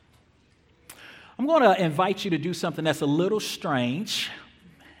I'm going to invite you to do something that's a little strange.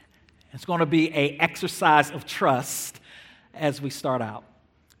 It's going to be an exercise of trust as we start out.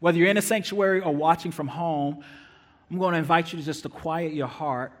 Whether you're in a sanctuary or watching from home, I'm going to invite you to quiet your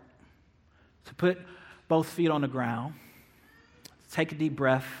heart, to put both feet on the ground, take a deep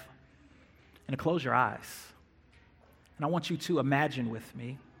breath, and to close your eyes. And I want you to imagine with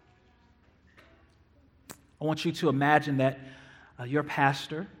me. I want you to imagine that your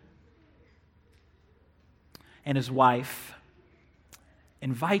pastor and his wife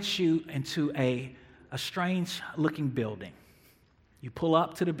invites you into a strange-looking building. You pull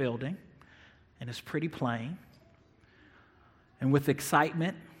up to the building, and it's pretty plain. And with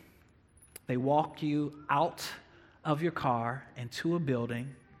excitement, they walk you out of your car into a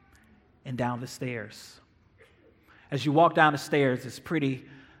building and down the stairs. As you walk down the stairs, it's pretty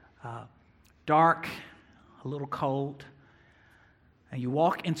dark, a little cold, and you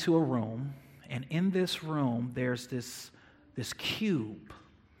walk into a room, and in this room, there's this cube.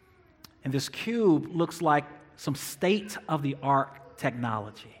 And this cube looks like some state-of-the-art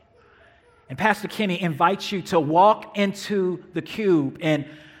technology. And Pastor Kenny invites you to walk into the cube, and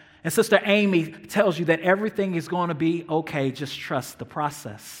Sister Amy tells you that everything is going to be okay, just trust the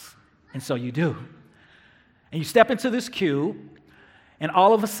process. And so you do. And you step into this cube, and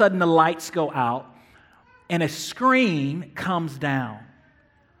all of a sudden the lights go out, and a screen comes down.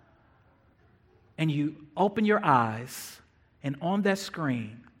 And you open your eyes, and on that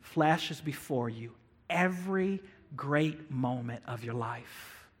screen flashes before you every great moment of your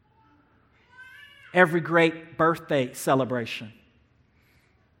life. Every great birthday celebration.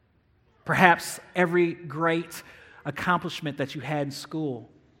 Perhaps every great accomplishment that you had in school.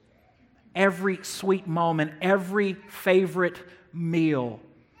 Every sweet moment, every favorite meal,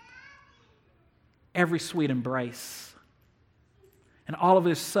 every sweet embrace. And all of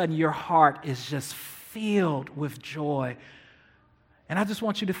a sudden, your heart is just filled with joy. And I just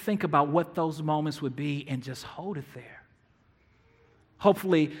want you to think about what those moments would be and just hold it there.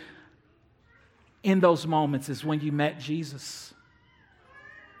 Hopefully, in those moments is when you met Jesus.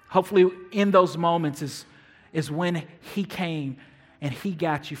 Hopefully, in those moments is when He came and He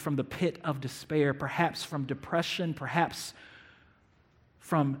got you from the pit of despair, perhaps from depression, perhaps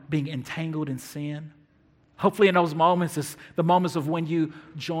from being entangled in sin. Hopefully in those moments is the moments of when you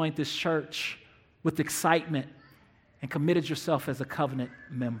joined this church with excitement and committed yourself as a covenant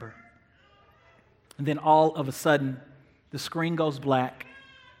member. And then all of a sudden, the screen goes black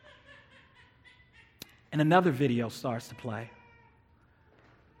and another video starts to play.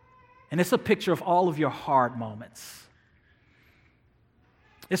 And it's a picture of all of your hard moments.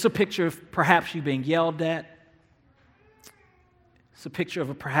 It's a picture of perhaps you being yelled at. It's a picture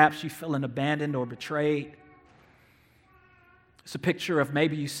of perhaps you feeling abandoned or betrayed. It's a picture of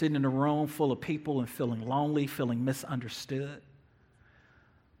maybe you sitting in a room full of people and feeling lonely, feeling misunderstood.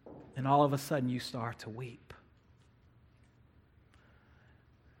 And all of a sudden you start to weep.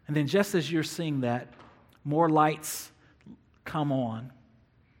 And then just as you're seeing that, more lights come on.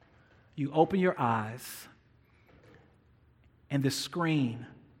 You open your eyes, and the screen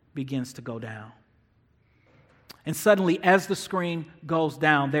begins to go down. And suddenly, as the screen goes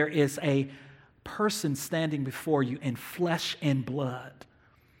down, there is a person standing before you in flesh and blood.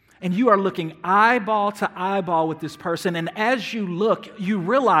 And you are looking eyeball to eyeball with this person. And as you look, you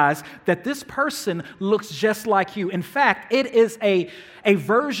realize that this person looks just like you. In fact, it is a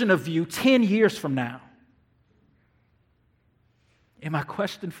version of you 10 years from now. And my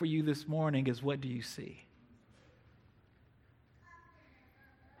question for you this morning is, what do you see?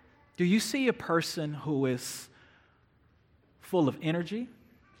 Do you see a person who is full of energy,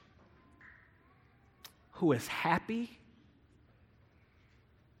 who is happy,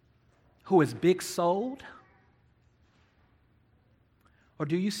 who is big-souled? Or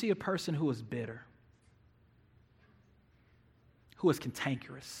do you see a person who is bitter, who is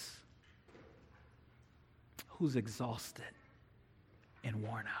cantankerous, who's exhausted and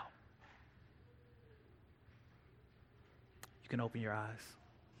worn out? You can open your eyes.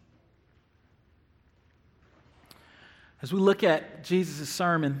 As we look at Jesus'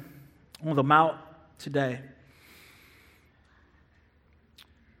 sermon on the Mount today,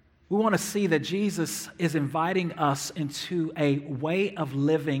 we want to see that Jesus is inviting us into a way of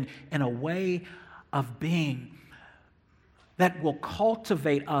living and a way of being that will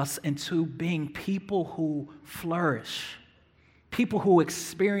cultivate us into being people who flourish, people who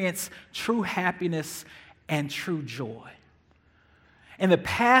experience true happiness and true joy. And the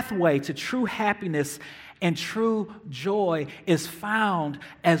pathway to true happiness and true joy is found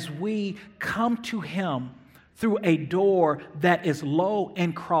as we come to Him through a door that is low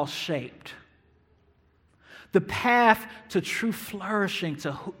and cross-shaped. The path to true flourishing,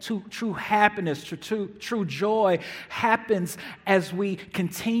 to true happiness, to true joy happens as we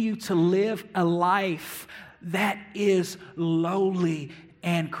continue to live a life that is lowly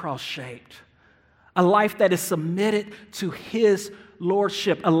and cross-shaped. A life that is submitted to His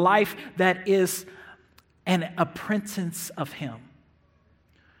lordship. A life that is an apprentice of Him.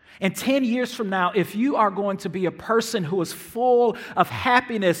 And 10 years from now, if you are going to be a person who is full of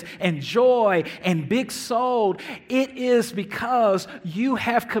happiness and joy and big-souled, it is because you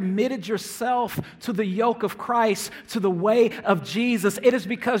have committed yourself to the yoke of Christ, to the way of Jesus. It is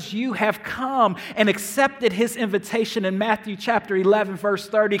because you have come and accepted His invitation in Matthew chapter 11, verse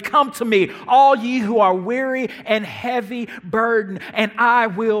 30. Come to me, all ye who are weary and heavy burdened, and I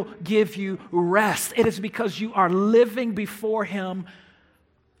will give you rest. It is because you are living before Him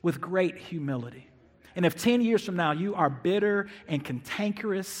with great humility. And if 10 years from now you are bitter and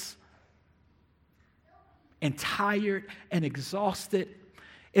cantankerous and tired and exhausted,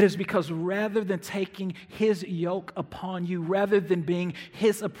 it is because rather than taking His yoke upon you, rather than being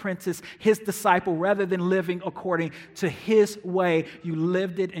His apprentice, His disciple, rather than living according to His way, you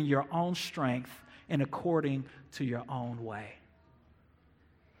lived it in your own strength and according to your own way.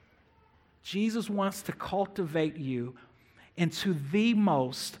 Jesus wants to cultivate you into the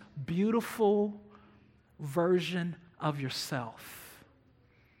most beautiful version of yourself.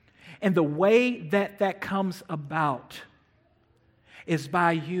 And the way that comes about is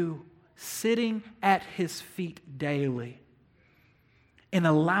by you sitting at His feet daily and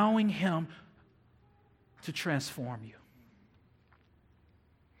allowing Him to transform you.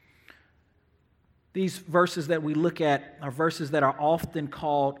 These verses that we look at are verses that are often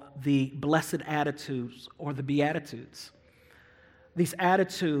called the blessed attitudes or the Beatitudes. These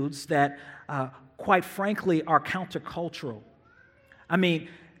attitudes that, quite frankly, are countercultural. I mean,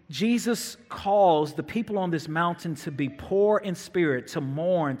 Jesus calls the people on this mountain to be poor in spirit, to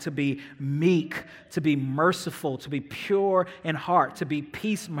mourn, to be meek, to be merciful, to be pure in heart, to be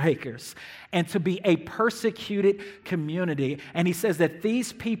peacemakers, and to be a persecuted community. And He says that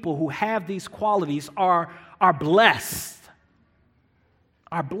these people who have these qualities are blessed.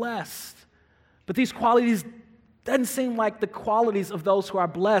 Are blessed. But these qualities doesn't seem like the qualities of those who are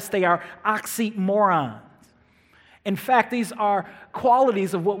blessed. They are oxymorons. In fact, these are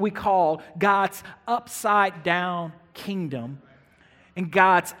qualities of what we call God's upside-down kingdom and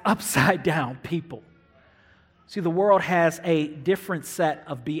God's upside-down people. See, the world has a different set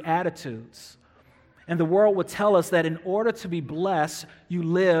of beatitudes. And the world would tell us that in order to be blessed, you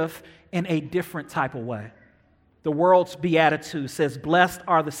live in a different type of way. The world's beatitude says, blessed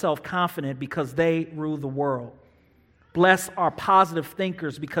are the self-confident because they rule the world. Blessed are positive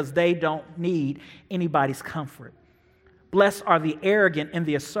thinkers because they don't need anybody's comfort. Blessed are the arrogant and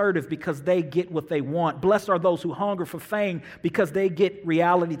the assertive because they get what they want. Blessed are those who hunger for fame because they get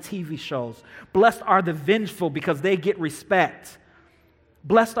reality TV shows. Blessed are the vengeful because they get respect.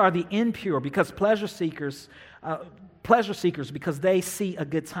 Blessed are the impure because pleasure seekers because they see a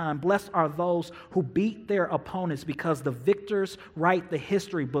good time. Blessed are those who beat their opponents because the victors write the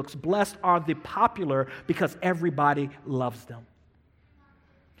history books. Blessed are the popular because everybody loves them.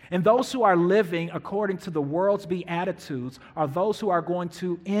 And those who are living according to the world's beatitudes are those who are going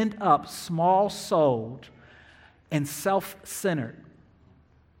to end up small-souled and self-centered,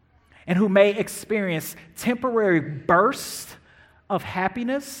 and who may experience temporary bursts of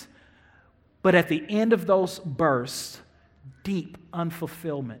happiness, but at the end of those bursts, deep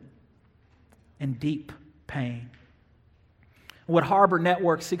unfulfillment and deep pain. What Harbor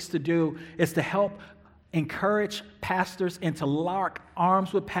Network seeks to do is to help encourage pastors and to lock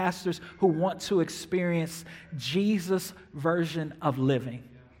arms with pastors who want to experience Jesus' version of living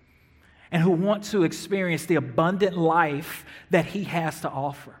and who want to experience the abundant life that He has to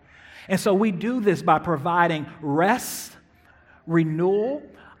offer. And so we do this by providing rest, renewal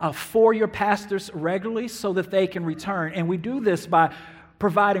for your pastors regularly so that they can return. And we do this by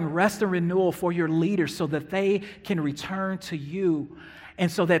providing rest and renewal for your leaders so that they can return to you. And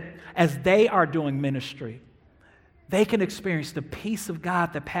so that as they are doing ministry, they can experience the peace of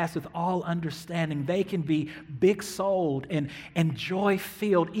God that passeth all understanding. They can be big-souled and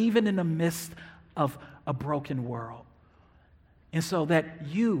joy-filled even in the midst of a broken world. And so that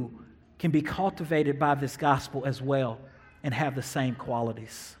you can be cultivated by this gospel as well and have the same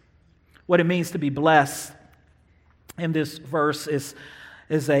qualities. What it means to be blessed in this verse is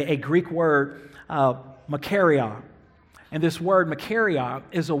a Greek word, makarios. And this word, makarios,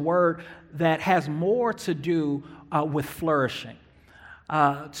 is a word that has more to do with flourishing.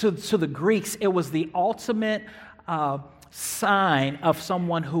 To the Greeks, it was the ultimate sign of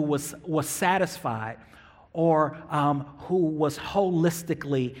someone who was satisfied or who was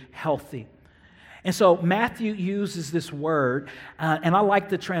holistically healthy. And so Matthew uses this word, and I like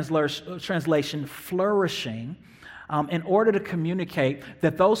the translation flourishing, in order to communicate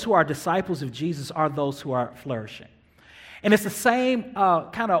that those who are disciples of Jesus are those who are flourishing. And it's the same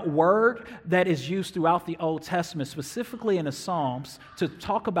kind of word that is used throughout the Old Testament, specifically in the Psalms, to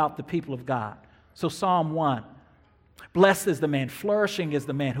talk about the people of God. So Psalm 1, blessed is the man, flourishing is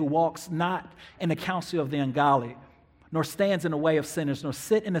the man who walks not in the counsel of the ungodly, nor stands in the way of sinners, nor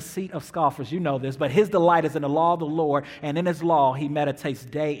sit in the seat of scoffers. You know this, but his delight is in the law of the Lord, and in his law he meditates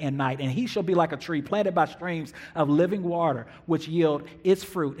day and night. And he shall be like a tree planted by streams of living water, which yield its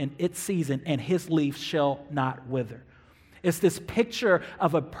fruit in its season, and his leaf shall not wither. It's this picture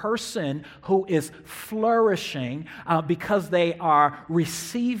of a person who is flourishing because they are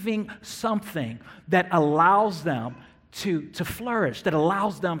receiving something that allows them to flourish, that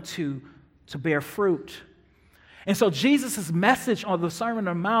allows them to bear fruit. And so Jesus' message on the Sermon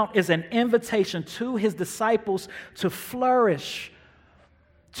on the Mount is an invitation to his disciples to flourish,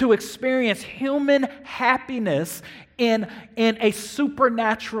 to experience human happiness in a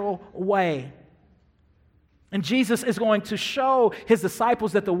supernatural way. And Jesus is going to show his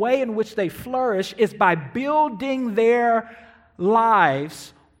disciples that the way in which they flourish is by building their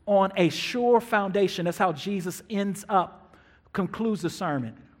lives on a sure foundation. That's how Jesus concludes the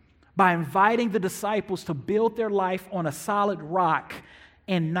sermon, by inviting the disciples to build their life on a solid rock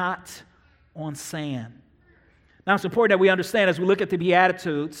and not on sand. Now, it's important that we understand as we look at the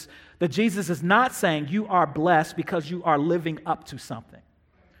Beatitudes that Jesus is not saying you are blessed because you are living up to something.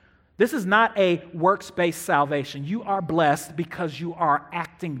 This is not a works-based salvation. You are blessed because you are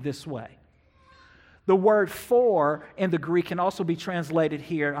acting this way. The word for in the Greek can also be translated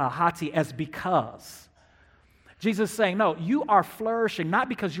here, hati, as because. Jesus is saying, no, you are flourishing not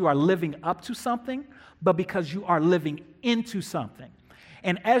because you are living up to something, but because you are living into something.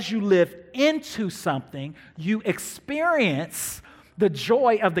 And as you live into something, you experience the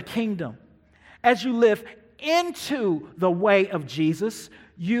joy of the kingdom. As you live into the way of Jesus,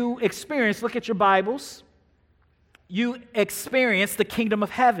 you experience, look at your Bibles, you experience the kingdom of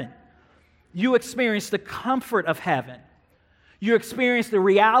heaven. You experience the comfort of heaven. You experience the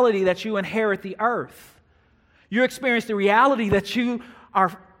reality that you inherit the earth. You experience the reality that you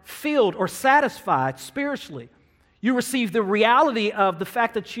are filled or satisfied spiritually. You receive the reality of the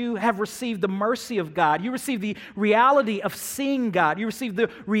fact that you have received the mercy of God. You receive the reality of seeing God. You receive the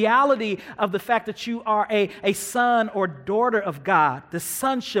reality of the fact that you are a son or daughter of God, the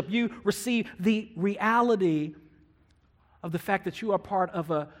sonship. You receive the reality of the fact that you are part of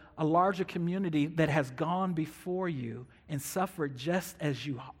a larger community that has gone before you and suffered just as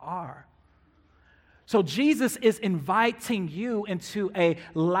you are. So Jesus is inviting you into a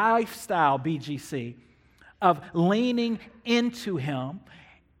lifestyle, BGC, of leaning into him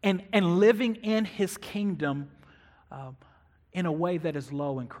and living in his kingdom in a way that is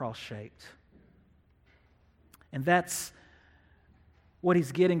low and cross-shaped. And that's what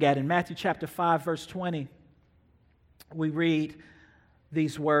he's getting at. In Matthew chapter 5, verse 20, we read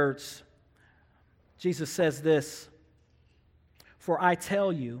these words. Jesus says this, "For I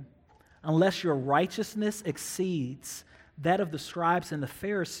tell you, unless your righteousness exceeds that of the scribes and the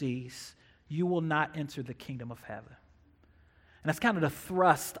Pharisees, you will not enter the kingdom of heaven." And that's kind of the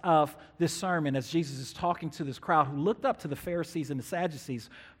thrust of this sermon as Jesus is talking to this crowd who looked up to the Pharisees and the Sadducees.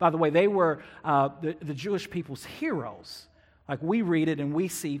 By the way, they were the Jewish people's heroes. Like we read it and we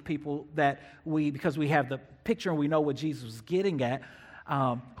see people that because we have the picture and we know what Jesus was getting at,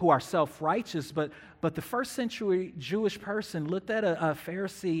 who are self-righteous, but the first century Jewish person looked at a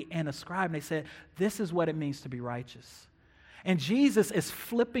Pharisee and a scribe and they said, this is what it means to be righteous. And Jesus is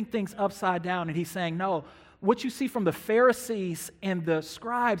flipping things upside down and he's saying, no, what you see from the Pharisees and the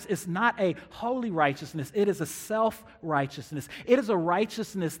scribes is not a holy righteousness. It is a self-righteousness. It is a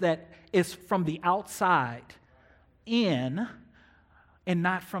righteousness that is from the outside in and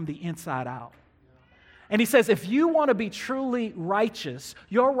not from the inside out. And he says, if you want to be truly righteous,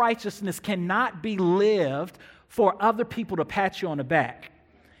 your righteousness cannot be lived for other people to pat you on the back.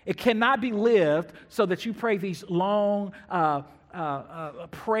 It cannot be lived so that you pray these long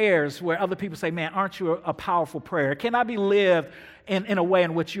prayers where other people say, man, aren't you a powerful prayer? It cannot be lived in a way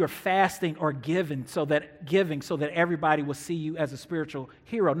in which you are fasting or giving so that everybody will see you as a spiritual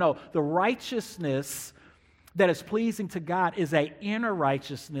hero. No, the righteousness that is pleasing to God is an inner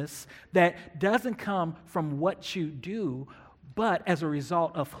righteousness that doesn't come from what you do, but as a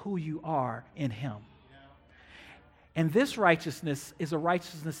result of who you are in Him. And this righteousness is a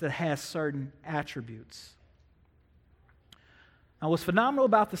righteousness that has certain attributes. Now, what's phenomenal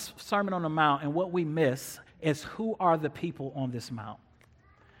about the Sermon on the Mount and what we miss is who are the people on this mount.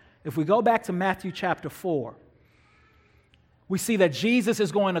 If we go back to Matthew chapter 4, we see that Jesus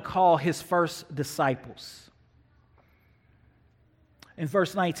is going to call his first disciples. In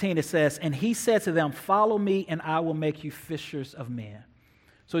verse 19, it says, "And he said to them, 'Follow me, and I will make you fishers of men.'"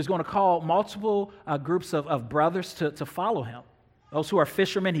 So he's going to call multiple groups of brothers to follow him. Those who are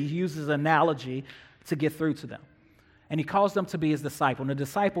fishermen, he uses an analogy to get through to them. And he calls them to be his disciple. And a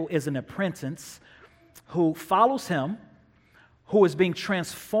disciple is an apprentice who follows him, who is being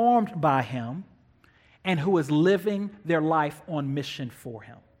transformed by him, and who is living their life on mission for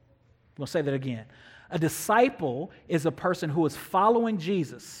him. We'll say that again. A disciple is a person who is following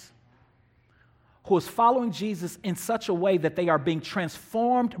Jesus, in such a way that they are being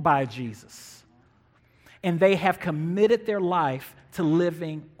transformed by Jesus, and they have committed their life to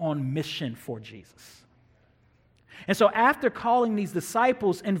living on mission for Jesus. And so after calling these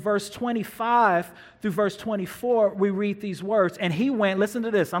disciples in verse 25 through verse 24, we read these words, "And he went," listen to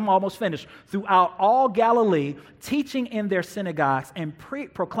this, I'm almost finished, "throughout all Galilee, teaching in their synagogues and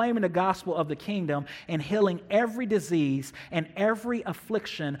proclaiming the gospel of the kingdom and healing every disease and every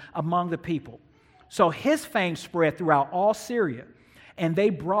affliction among the people. So his fame spread throughout all Syria, and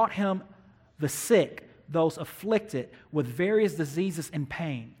they brought him the sick, those afflicted with various diseases and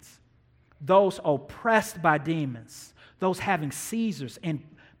pains, those oppressed by demons, those having seizures, and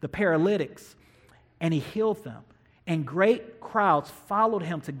the paralytics, and he healed them. And great crowds followed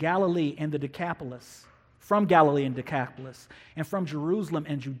him to Galilee and the Decapolis, from Galilee and Decapolis, and from Jerusalem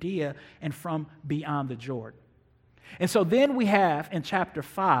and Judea, and from beyond the Jordan." And so then we have in chapter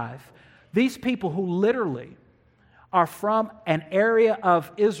 5, these people who literally are from an area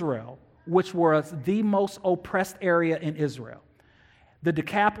of Israel, which was the most oppressed area in Israel. The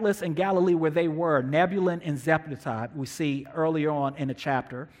Decapolis and Galilee, where they were, Nebulun and Zebulun, we see earlier on in the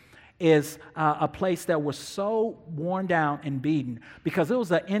chapter, is a place that was so worn down and beaten because it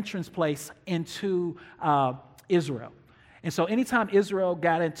was an entrance place into Israel. And so anytime Israel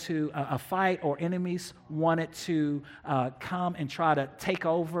got into a fight or enemies wanted to come and try to take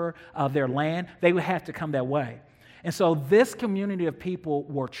over their land, they would have to come that way. And so this community of people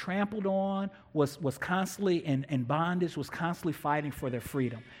were trampled on, was constantly in bondage, was constantly fighting for their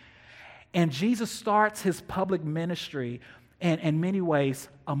freedom. And Jesus starts his public ministry in many ways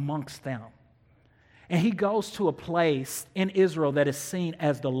amongst them. And he goes to a place in Israel that is seen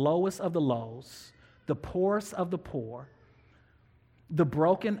as the lowest of the lows, the poorest of the poor, the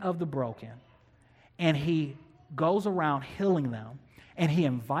broken of the broken. And he goes around healing them. And he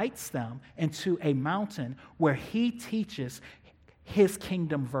invites them into a mountain where he teaches his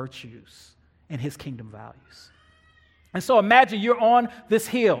kingdom virtues and his kingdom values. And so imagine you're on this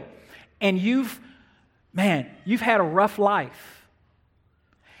hill and you've had a rough life.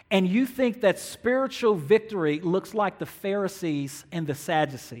 And you think that spiritual victory looks like the Pharisees and the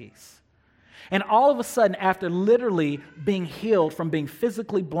Sadducees. And all of a sudden, after literally being healed from being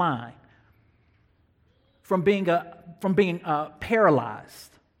physically blind, from being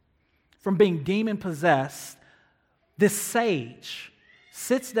paralyzed, from being demon-possessed, this sage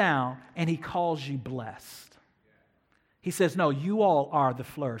sits down and he calls you blessed. He says, no, you all are the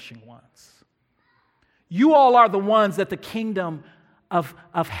flourishing ones. You all are the ones that the kingdom of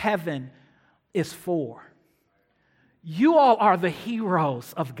heaven is for. You all are the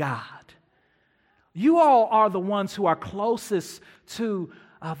heroes of God. You all are the ones who are closest to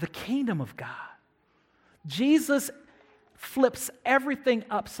the kingdom of God. Jesus flips everything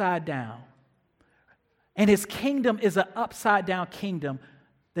upside down. And his kingdom is an upside down kingdom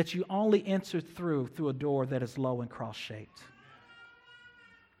that you only enter through a door that is low and cross-shaped.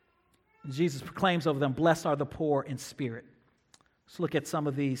 Jesus proclaims over them, "Blessed are the poor in spirit." Let's look at some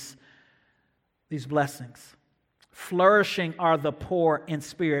of these blessings. "Flourishing are the poor in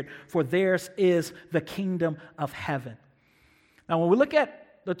spirit, for theirs is the kingdom of heaven." Now, when we look at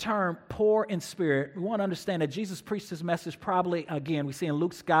the term poor in spirit, we want to understand that Jesus preached his message probably, again, we see in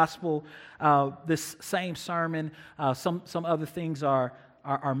Luke's gospel, this same sermon. Some other things are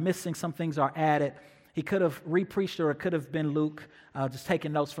missing, some things are added. He could have re-preached, or it could have been Luke just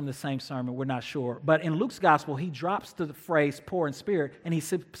taking notes from the same sermon. We're not sure. But in Luke's gospel, he drops the phrase poor in spirit, and he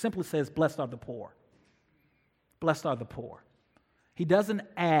simply says, "Blessed are the poor." Blessed are the poor. He doesn't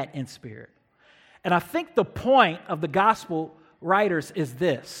add in spirit. And I think the point of the gospel writers is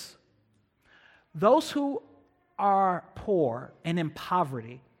this: those who are poor and in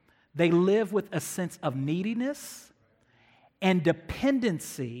poverty, they live with a sense of neediness and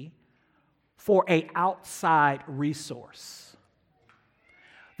dependency for an outside resource.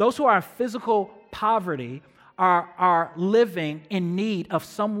 Those who are in physical poverty are living in need of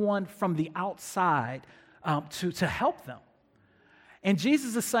someone from the outside to help them. And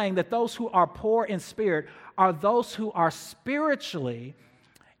Jesus is saying that those who are poor in spirit are those who are spiritually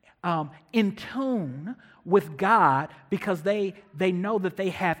in tune with God, because they know that they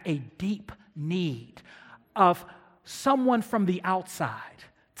have a deep need of someone from the outside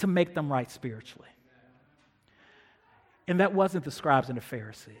to make them right spiritually. And that wasn't the scribes and the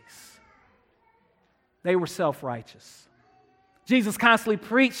Pharisees. They were self-righteous. Jesus constantly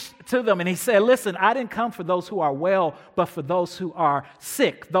preached to them, and he said, listen, I didn't come for those who are well, but for those who are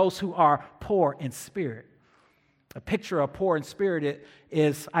sick, those who are poor in spirit. A picture of poor in spirit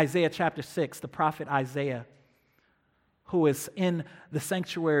is Isaiah chapter 6, the prophet Isaiah, who is in the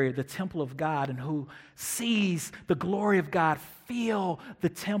sanctuary, the temple of God, and who sees the glory of God fill the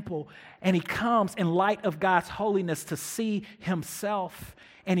temple. And he comes in light of God's holiness to see himself.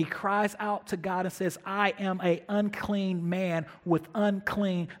 And he cries out to God and says, I am an unclean man with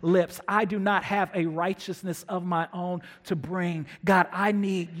unclean lips. I do not have a righteousness of my own to bring. God, I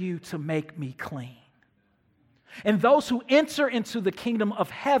need you to make me clean. And those who enter into the kingdom of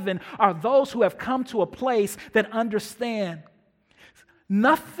heaven are those who have come to a place that understand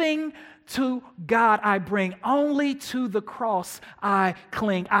nothing to God I bring, only to the cross I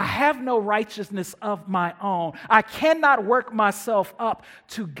cling. I have no righteousness of my own. I cannot work myself up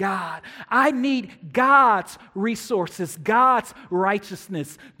to God. I need God's resources, God's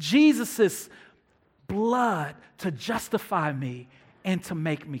righteousness, Jesus' blood to justify me and to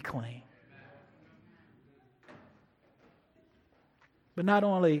make me clean. But not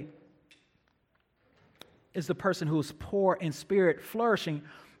only is the person who is poor in spirit flourishing,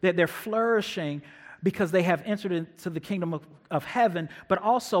 that they're flourishing because they have entered into the kingdom of heaven, but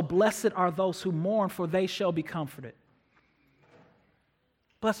also blessed are those who mourn, for they shall be comforted.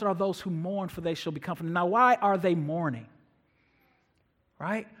 Blessed are those who mourn, for they shall be comforted. Now, why are they mourning?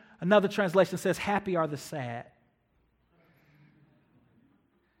 Right? Another translation says, happy are the sad.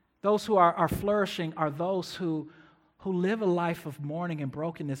 Those who are flourishing are those who live a life of mourning and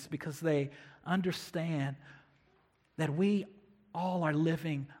brokenness, because they understand that we all are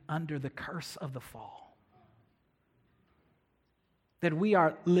living under the curse of the fall. That we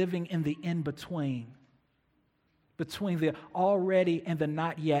are living in the in-between, between the already and the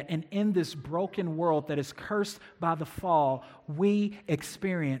not yet. And in this broken world that is cursed by the fall, we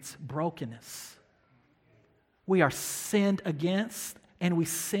experience brokenness. We are sinned against, and we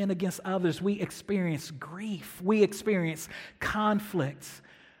sin against others. We experience grief. We experience conflicts.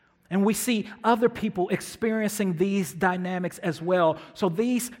 And we see other people experiencing these dynamics as well. So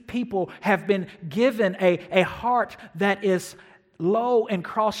these people have been given a heart that is low and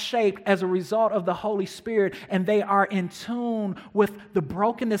cross-shaped as a result of the Holy Spirit, and they are in tune with the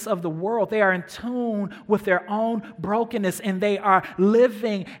brokenness of the world. They are in tune with their own brokenness, and they are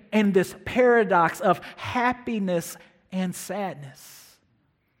living in this paradox of happiness and sadness.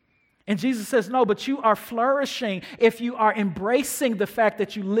 And Jesus says, no, but you are flourishing if you are embracing the fact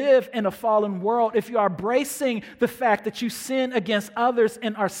that you live in a fallen world, if you are embracing the fact that you sin against others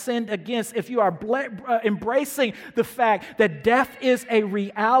and are sinned against, if you are embracing the fact that death is a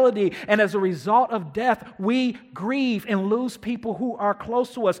reality, and as a result of death, we grieve and lose people who are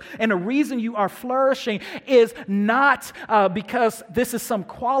close to us. And the reason you are flourishing is not because this is some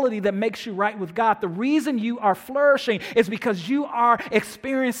quality that makes you right with God. The reason you are flourishing is because you are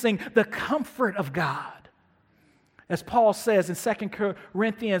experiencing the comfort of God. As Paul says in 2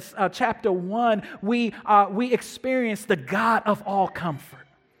 Corinthians chapter 1, we experience the God of all comfort.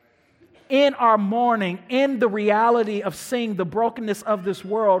 In our mourning, in the reality of seeing the brokenness of this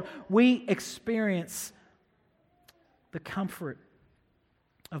world, we experience the comfort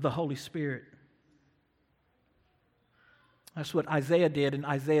of the Holy Spirit. That's what Isaiah did in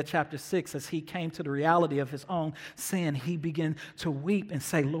Isaiah chapter 6. As he came to the reality of his own sin, he began to weep and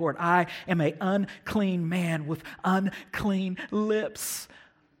say, Lord, I am an unclean man with unclean lips.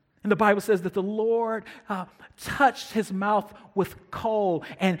 And the Bible says that the Lord touched his mouth with coal,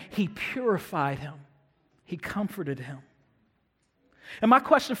 and he purified him. He comforted him. And my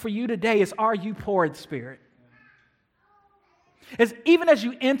question for you today is, are you poor in spirit? Even as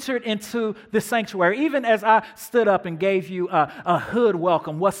you entered into the sanctuary, even as I stood up and gave you a hood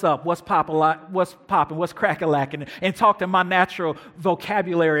welcome, what's up, what's popping, what's crack-a-lacking, and talked in my natural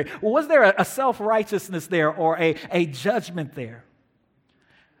vocabulary, was there a self-righteousness there or a judgment there?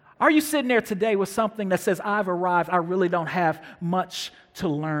 Are you sitting there today with something that says, I've arrived, I really don't have much to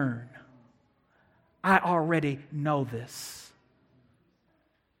learn? I already know this.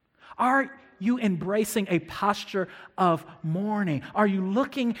 Are you embracing a posture of mourning? Are you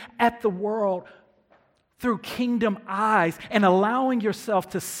looking at the world through kingdom eyes and allowing yourself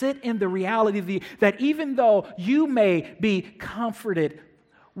to sit in the reality that even though you may be comforted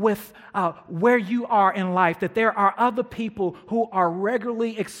with where you are in life, that there are other people who are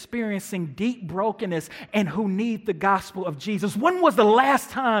regularly experiencing deep brokenness and who need the gospel of Jesus. When was the last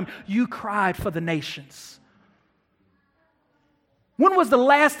time you cried for the nations? When was the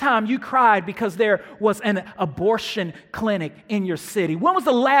last time you cried because there was an abortion clinic in your city? When was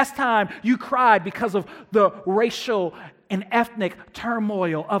the last time you cried because of the racial and ethnic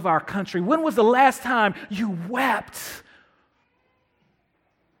turmoil of our country? When was the last time you wept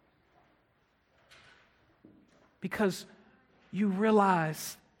because you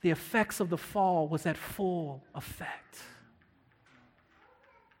realized the effects of the fall was at full effect?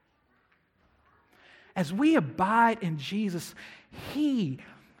 As we abide in Jesus, He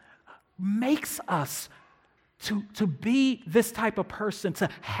makes us to be this type of person, to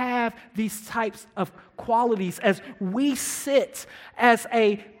have these types of qualities as we sit as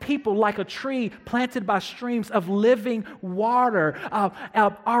a people like a tree planted by streams of living water.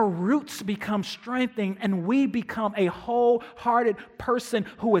 Our roots become strengthened and we become a wholehearted person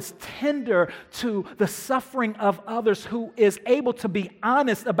who is tender to the suffering of others, who is able to be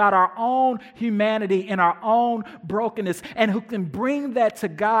honest about our own humanity and our own brokenness, and who can bring that to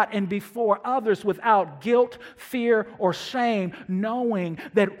God and before others without guilt, fear, or shame, knowing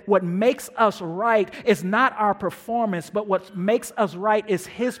that what makes us right is not our performance, but what makes us right is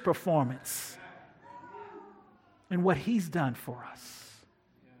His performance and what He's done for us.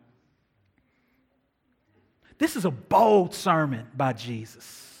 This is a bold sermon by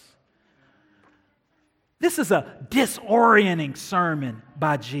Jesus. This is a disorienting sermon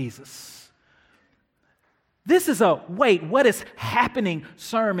by Jesus. This is a wait, what is happening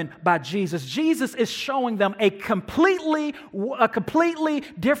sermon by Jesus. Jesus is showing them a completely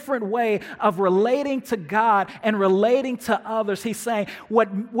different way of relating to God and relating to others. He's saying what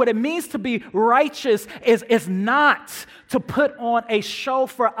it means to be righteous is not to put on a show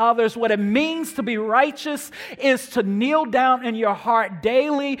for others. What it means to be righteous is to kneel down in your heart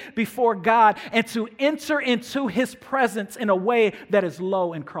daily before God and to enter into His presence in a way that is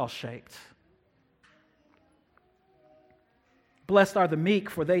low and cross-shaped. Blessed are the meek,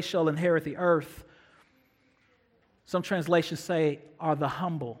 for they shall inherit the earth. Some translations say, are the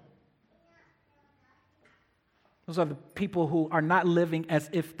humble. Those are the people who are not living as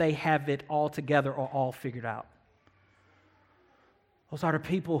if they have it all together or all figured out. Those are the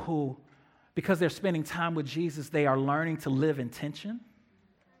people who, because they're spending time with Jesus, they are learning to live in tension.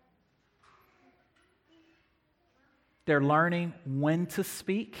 They're learning when to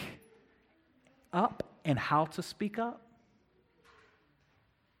speak up and how to speak up.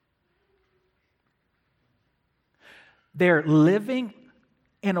 They're living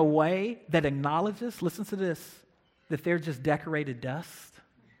in a way that acknowledges, listen to this, that they're just decorated dust.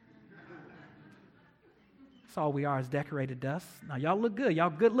 That's all we are, is decorated dust. Now, y'all look good. Y'all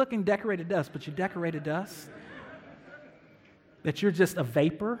good-looking decorated dust, but you're decorated dust. That you're just a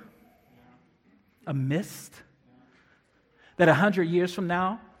vapor, a mist. That 100 years from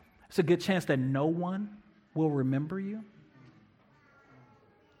now, it's a good chance that no one will remember you.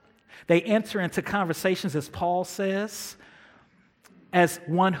 They enter into conversations, as Paul says, as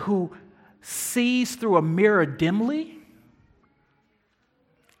one who sees through a mirror dimly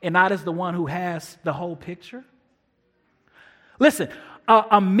and not as the one who has the whole picture. Listen,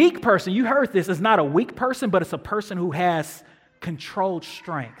 a meek person, you heard this, is not a weak person, but it's a person who has controlled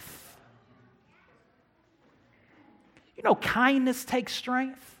strength. You know, kindness takes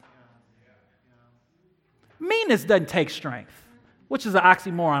strength. Meanness doesn't take strength, which is an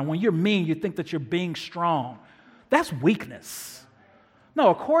oxymoron. When you're mean, you think that you're being strong. That's weakness. No,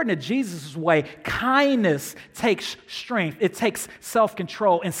 according to Jesus' way, kindness takes strength. It takes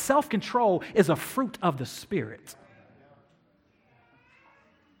self-control, and self-control is a fruit of the Spirit.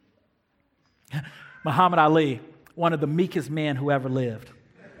 Muhammad Ali, one of the meekest men who ever lived.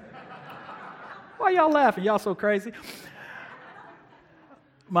 Why y'all laughing? Y'all so crazy?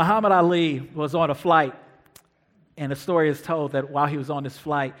 Muhammad Ali was on a flight. And the story is told that while he was on this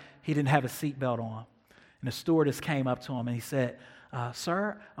flight, he didn't have a seatbelt on. And the stewardess came up to him and he said,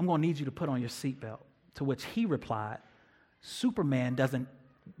 sir, I'm going to need you to put on your seatbelt. To which he replied, Superman doesn't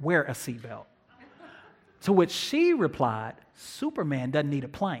wear a seatbelt. To which she replied, Superman doesn't need a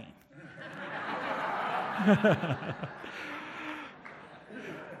plane.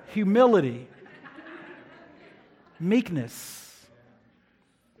 Humility, meekness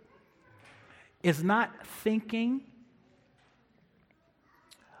is not thinking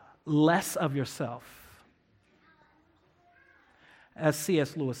less of yourself. As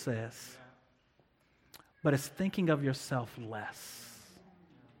C.S. Lewis says, but it's thinking of yourself less.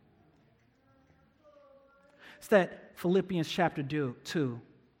 It's that Philippians chapter 2.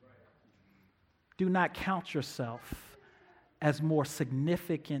 Do not count yourself as more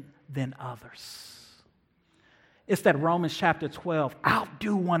significant than others. It's that Romans chapter 12,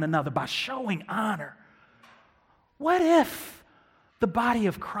 outdo one another by showing honor. What if the body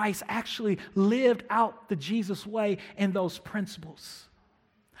of Christ actually lived out the Jesus way and those principles?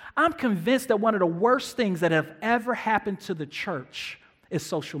 I'm convinced that one of the worst things that have ever happened to the church is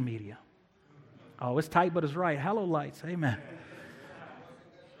social media. Oh, it's tight, but it's right. Hello, lights. Amen.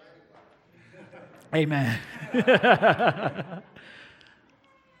 Amen.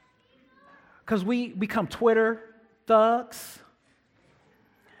 Because we become Twitter thugs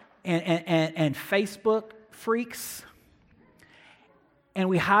and Facebook freaks, and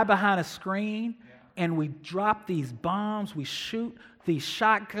we hide behind a screen, and we drop these bombs, we shoot these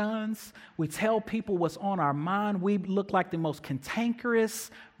shotguns, we tell people what's on our mind. We look like the most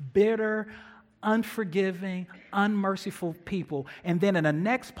cantankerous, bitter, unforgiving, unmerciful people. And then in the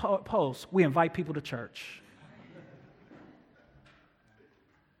next post, we invite people to church.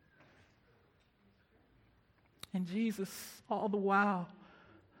 And Jesus, all the while,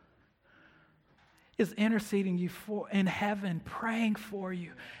 is interceding you for in heaven, praying for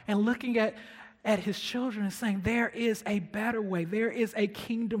you, and looking at his children and saying, there is a better way. There is a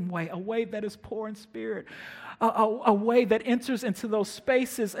kingdom way, a way that is poor in spirit, a way that enters into those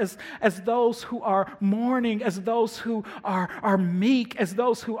spaces as those who are mourning, as those who are meek, as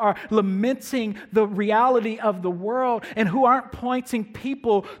those who are lamenting the reality of the world, and who aren't pointing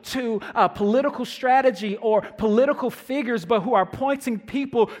people to political strategy or political figures, but who are pointing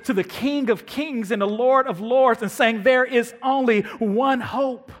people to the King of Kings and the Lord of Lords and saying there is only one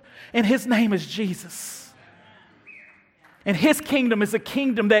hope, and his name is Jesus. And his kingdom is a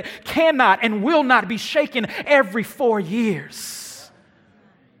kingdom that cannot and will not be shaken every 4 years.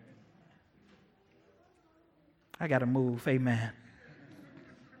 I got to move. Amen.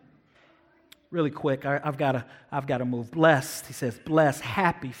 Really quick, I've got to move. Blessed, he says, blessed,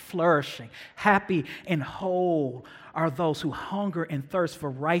 happy, flourishing, happy and whole are those who hunger and thirst for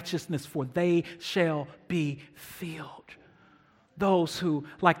righteousness, for they shall be filled. Those who,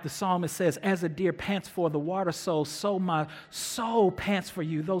 like the psalmist says, as a deer pants for the water, so my soul pants for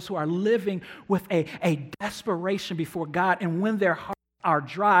you. Those who are living with a desperation before God, and when their hearts are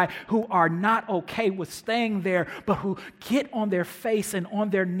dry, who are not okay with staying there, but who get on their face and on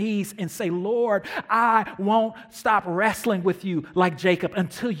their knees and say, Lord, I won't stop wrestling with you like Jacob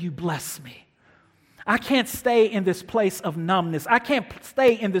until you bless me. I can't stay in this place of numbness. I can't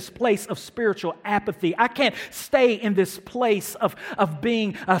stay in this place of spiritual apathy. I can't stay in this place of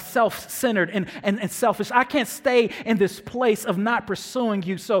being self-centered and selfish. I can't stay in this place of not pursuing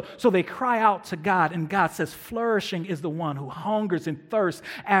you. So they cry out to God, and God says, flourishing is the one who hungers and thirsts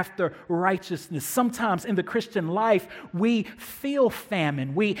after righteousness. Sometimes in the Christian life, we feel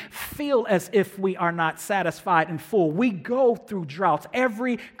famine. We feel as if we are not satisfied and full. We go through droughts.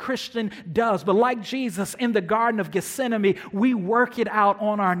 Every Christian does. But like Jesus in the Garden of Gethsemane, we work it out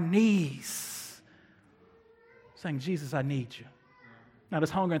on our knees, saying, Jesus, I need you. Now, this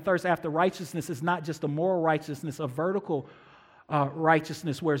hunger and thirst after righteousness is not just a moral righteousness, a vertical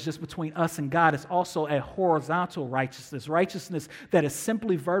righteousness where it's just between us and God. It's also a horizontal righteousness. Righteousness that is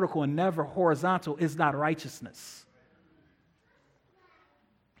simply vertical and never horizontal is not righteousness.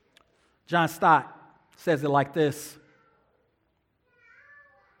 John Stott says it like this.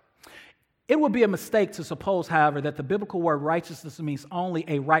 It would be a mistake to suppose, however, that the biblical word righteousness means only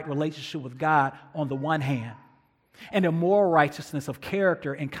a right relationship with God on the one hand, and a moral righteousness of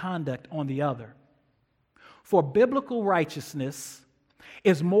character and conduct on the other. For biblical righteousness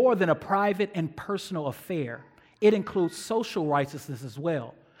is more than a private and personal affair. It includes social righteousness as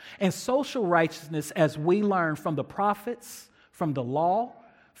well. And social righteousness, as we learn from the prophets, from the law,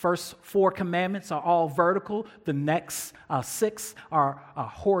 first 4 commandments are all vertical. The next 6 are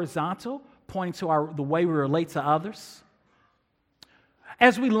horizontal, pointing to the way we relate to others.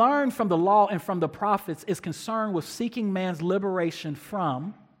 As we learn from the law and from the prophets, is concerned with seeking man's liberation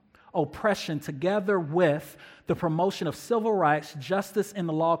from oppression, together with the promotion of civil rights, justice in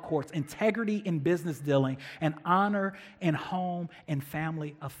the law courts, integrity in business dealing, and honor in home and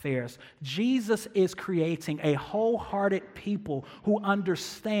family affairs. Jesus is creating a wholehearted people who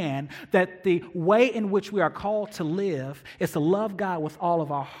understand that the way in which we are called to live is to love God with all of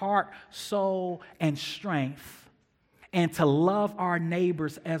our heart, soul, and strength, and to love our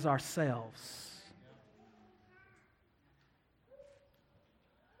neighbors as ourselves.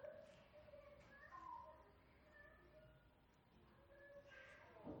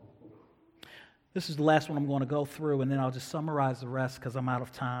 This is the last one I'm going to go through, and then I'll just summarize the rest because I'm out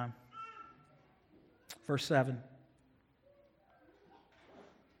of time. Verse 7.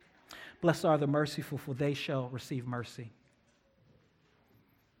 Blessed are the merciful, for they shall receive mercy.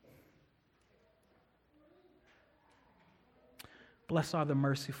 Blessed are the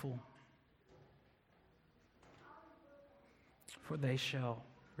merciful, for they shall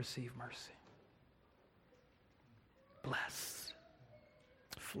receive mercy. Blessed,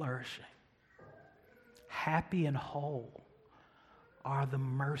 flourishing, happy and whole are the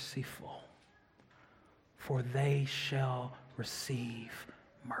merciful, for they shall receive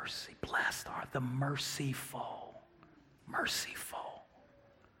mercy. Blessed are the merciful, merciful,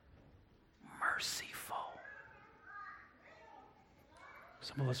 merciful.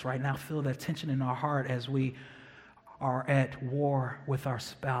 Some of us right now feel that tension in our heart as we are at war with our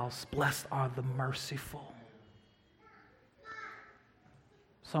spouse. Blessed are the merciful.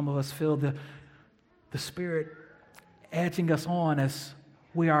 Some of us feel the Spirit edging us on as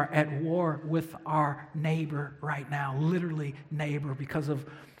we are at war with our neighbor right now, literally neighbor, because of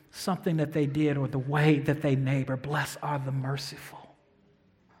something that they did or the way that they neighbor. Blessed are the merciful,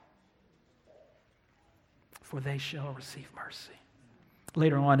 for they shall receive mercy.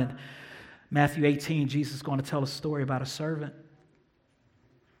 Later on in Matthew 18, Jesus is going to tell a story about a servant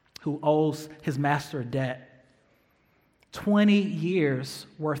who owes his master a debt. 20 years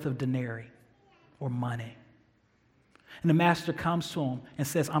worth of denarii or money. And the master comes to him and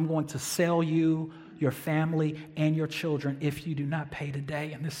says, I'm going to sell you, your family, and your children if you do not pay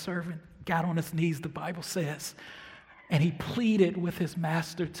today. And this servant got on his knees, the Bible says, and he pleaded with his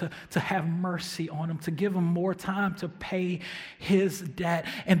master to have mercy on him, to give him more time to pay his debt.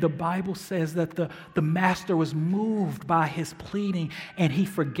 And the Bible says that the master was moved by his pleading, and he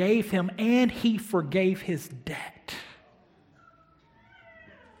forgave him, and he forgave his debt.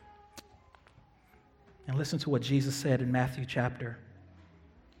 And listen to what Jesus said in Matthew chapter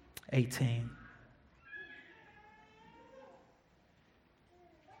 18.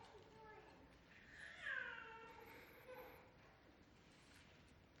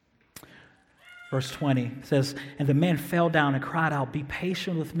 Verse 20 says, and the man fell down and cried out, be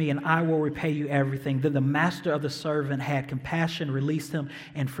patient with me, and I will repay you everything. Then the master of the servant had compassion, released him,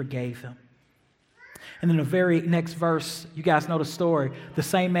 and forgave him. And then the very next verse, you guys know the story. The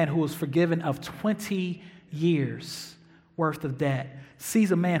same man who was forgiven of 20 years worth of debt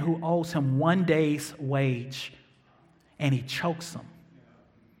sees a man who owes him 1 day's wage, and he chokes him,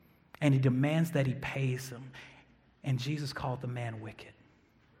 and he demands that he pays him. And Jesus called the man wicked.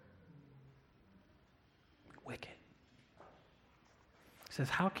 Wicked. He says,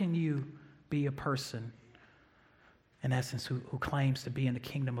 how can you be a person, in essence, who claims to be in the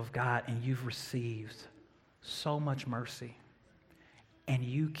kingdom of God, and you've received so much mercy, and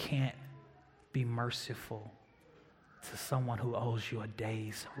you can't be merciful to someone who owes you a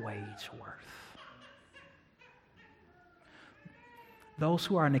day's wage worth? Those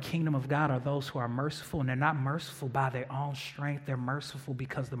who are in the kingdom of God are those who are merciful, and they're not merciful by their own strength. They're merciful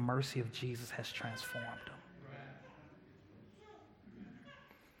because the mercy of Jesus has transformed them.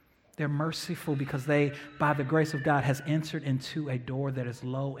 They're merciful because they, by the grace of God, has entered into a door that is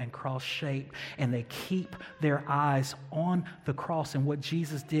low and cross-shaped, and they keep their eyes on the cross and what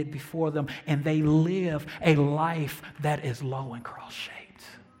Jesus did before them, and they live a life that is low and cross-shaped.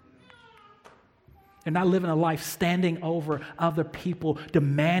 They're not living a life standing over other people,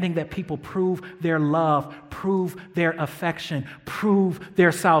 demanding that people prove their love, prove their affection, prove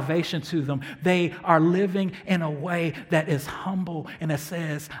their salvation to them. They are living in a way that is humble and that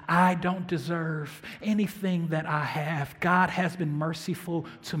says, I don't deserve anything that I have. God has been merciful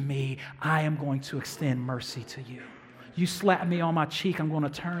to me. I am going to extend mercy to you. You slap me on my cheek, I'm going to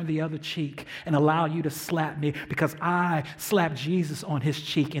turn the other cheek and allow you to slap me because I slapped Jesus on his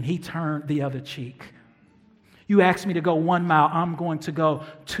cheek and he turned the other cheek. You asked me to go 1 mile, I'm going to go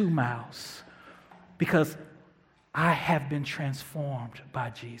 2 miles because I have been transformed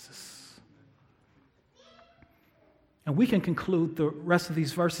by Jesus. And we can conclude the rest of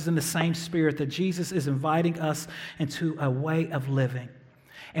these verses in the same spirit that Jesus is inviting us into a way of living.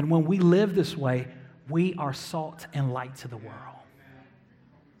 And when we live this way, we are salt and light to the world.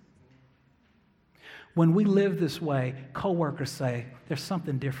 When we live this way, coworkers say, there's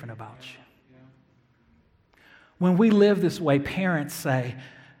something different about you. When we live this way, parents say,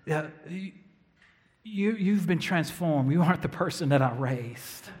 you've been transformed. You aren't the person that I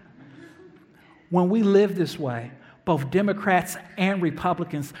raised. When we live this way, both Democrats and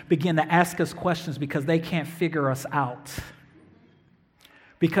Republicans begin to ask us questions because they can't figure us out.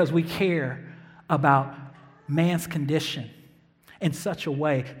 Because we care about man's condition in such a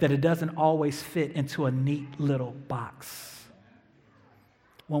way that it doesn't always fit into a neat little box.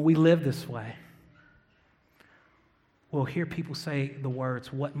 When we live this way, we'll hear people say the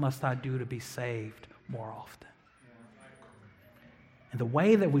words, "What must I do to be saved?" more often. And the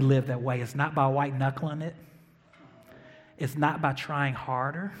way that we live that way is not by white knuckling it. It's not by trying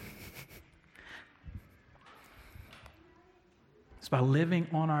harder. It's by living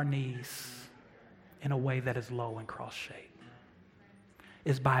on our knees in a way that is low and cross-shaped.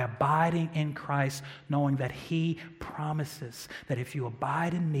 Is by abiding in Christ, knowing that He promises that if you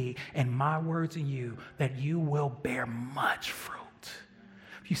abide in me and my words in you, that you will bear much fruit.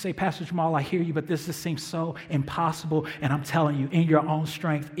 If you say, "Pastor Jamal, I hear you, but this just seems so impossible," and I'm telling you, in your own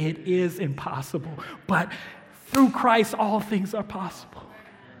strength, it is impossible. But through Christ, all things are possible.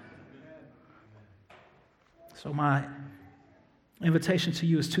 So my invitation to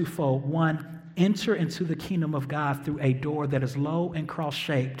you is twofold. One, enter into the kingdom of God through a door that is low and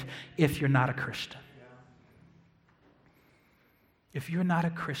cross-shaped if you're not a Christian. If you're not a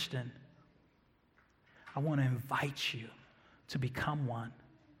Christian, I want to invite you to become one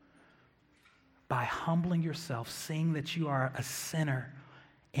by humbling yourself, seeing that you are a sinner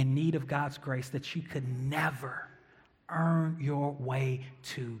in need of God's grace, that you could never earn your way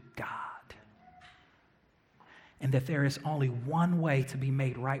to God. And that there is only one way to be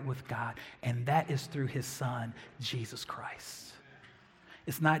made right with God, and that is through His Son, Jesus Christ.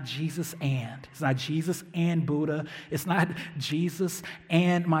 It's not Jesus and. It's not Jesus and Buddha. It's not Jesus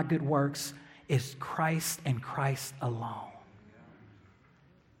and my good works. It's Christ and Christ alone.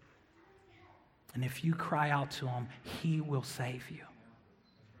 And if you cry out to Him, He will save you.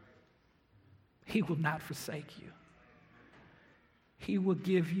 He will not forsake you. He will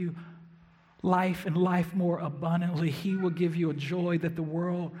give you life and life more abundantly. He will give you a joy that the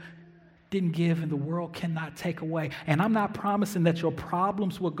world didn't give and the world cannot take away. And I'm not promising that your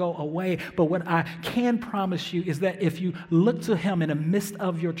problems will go away, but what I can promise you is that if you look to Him in the midst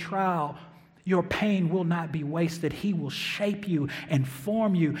of your trial, your pain will not be wasted. He will shape you and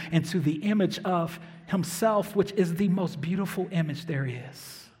form you into the image of Himself, which is the most beautiful image there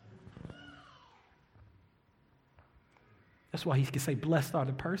is. That's why He can say, "Blessed are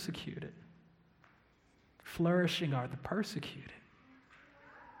the persecuted. Flourishing are the persecuted."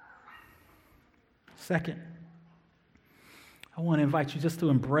 Second, I want to invite you just to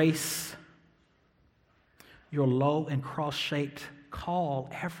embrace your low and cross-shaped call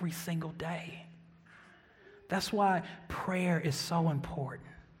every single day. That's why prayer is so important.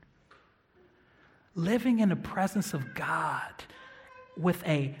 Living in the presence of God with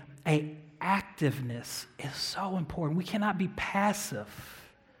a activeness is so important. We cannot be passive.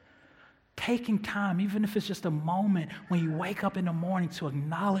 Taking time, even if it's just a moment when you wake up in the morning, to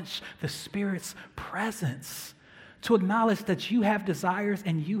acknowledge the Spirit's presence, to acknowledge that you have desires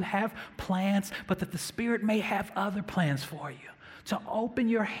and you have plans, but that the Spirit may have other plans for you. To open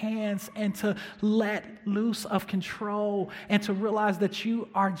your hands and to let loose of control and to realize that you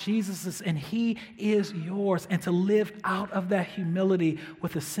are Jesus's and He is yours, and to live out of that humility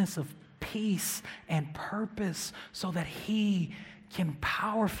with a sense of peace and purpose so that He can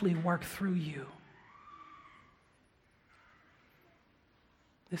powerfully work through you.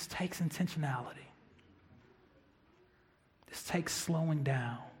 This takes intentionality. This takes slowing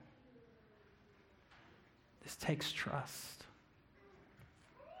down. This takes trust.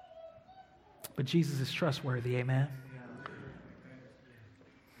 But Jesus is trustworthy, amen?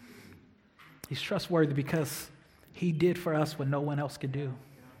 He's trustworthy because He did for us what no one else could do.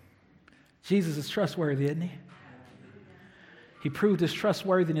 Jesus is trustworthy, isn't He? He proved His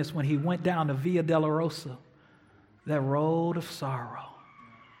trustworthiness when He went down the Via Dolorosa, that road of sorrow.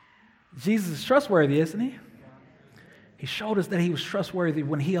 Jesus is trustworthy, isn't He? He showed us that He was trustworthy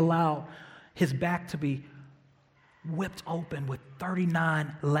when He allowed His back to be whipped open with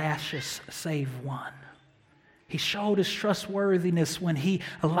 39 lashes save one. He showed His trustworthiness when He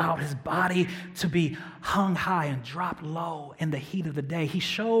allowed His body to be hung high and dropped low in the heat of the day. He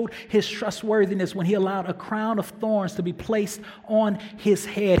showed His trustworthiness when He allowed a crown of thorns to be placed on His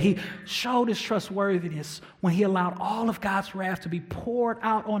head. He showed His trustworthiness when He allowed all of God's wrath to be poured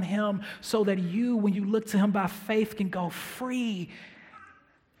out on Him so that you, when you look to Him by faith, can go free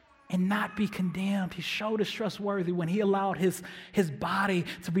and not be condemned. He showed His trustworthy when He allowed his body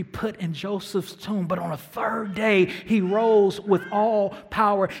to be put in Joseph's tomb, but on the third day, He rose with all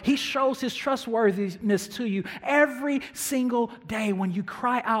power. He shows His trustworthiness to you every single day when you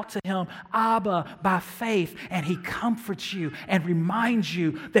cry out to Him, Abba, by faith, and He comforts you and reminds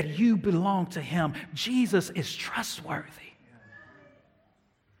you that you belong to Him. Jesus is trustworthy.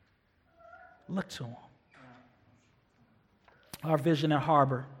 Look to Him. Our vision at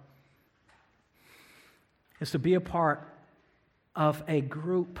Harbor is to be a part of a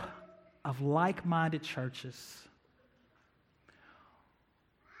group of like-minded churches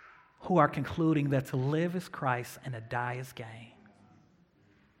who are concluding that to live is Christ and to die is gain,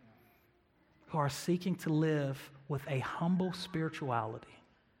 who are seeking to live with a humble spirituality,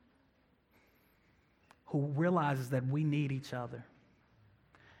 who realizes that we need each other,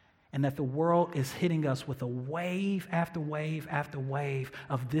 and that the world is hitting us with a wave after wave after wave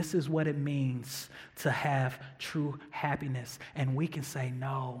of this is what it means to have true happiness. And we can say,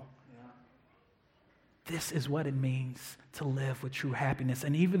 no, this is what it means to live with true happiness.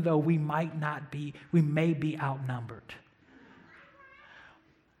 And even though we may be outnumbered,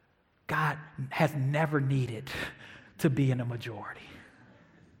 God has never needed to be in a majority.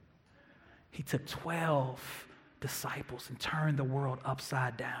 He took 12 disciples and turned the world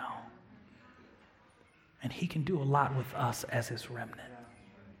upside down. And he can do a lot with us as his remnant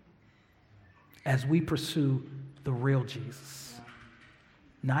as we pursue the real Jesus.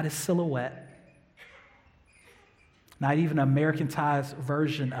 Not his silhouette, not even an Americanized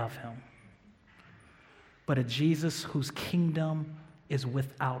version of him, but a Jesus whose kingdom is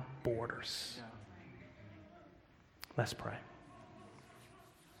without borders. Let's pray.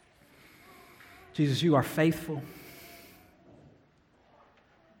 Jesus, you are faithful.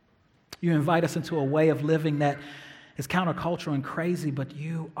 You invite us into a way of living that is countercultural and crazy, but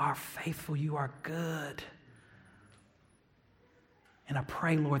you are faithful. You are good. And I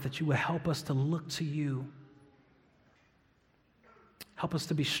pray, Lord, that you will help us to look to you. Help us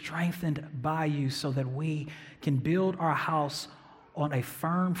to be strengthened by you so that we can build our house on a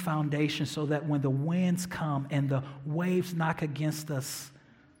firm foundation so that when the winds come and the waves knock against us,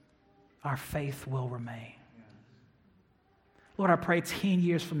 our faith will remain. Lord, I pray 10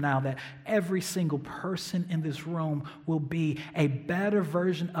 years from now that every single person in this room will be a better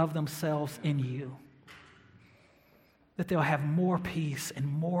version of themselves in you. That they'll have more peace and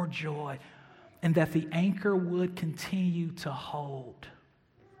more joy, and that the anchor would continue to hold.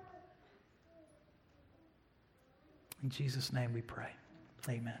 In Jesus' name we pray.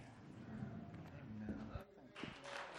 Amen.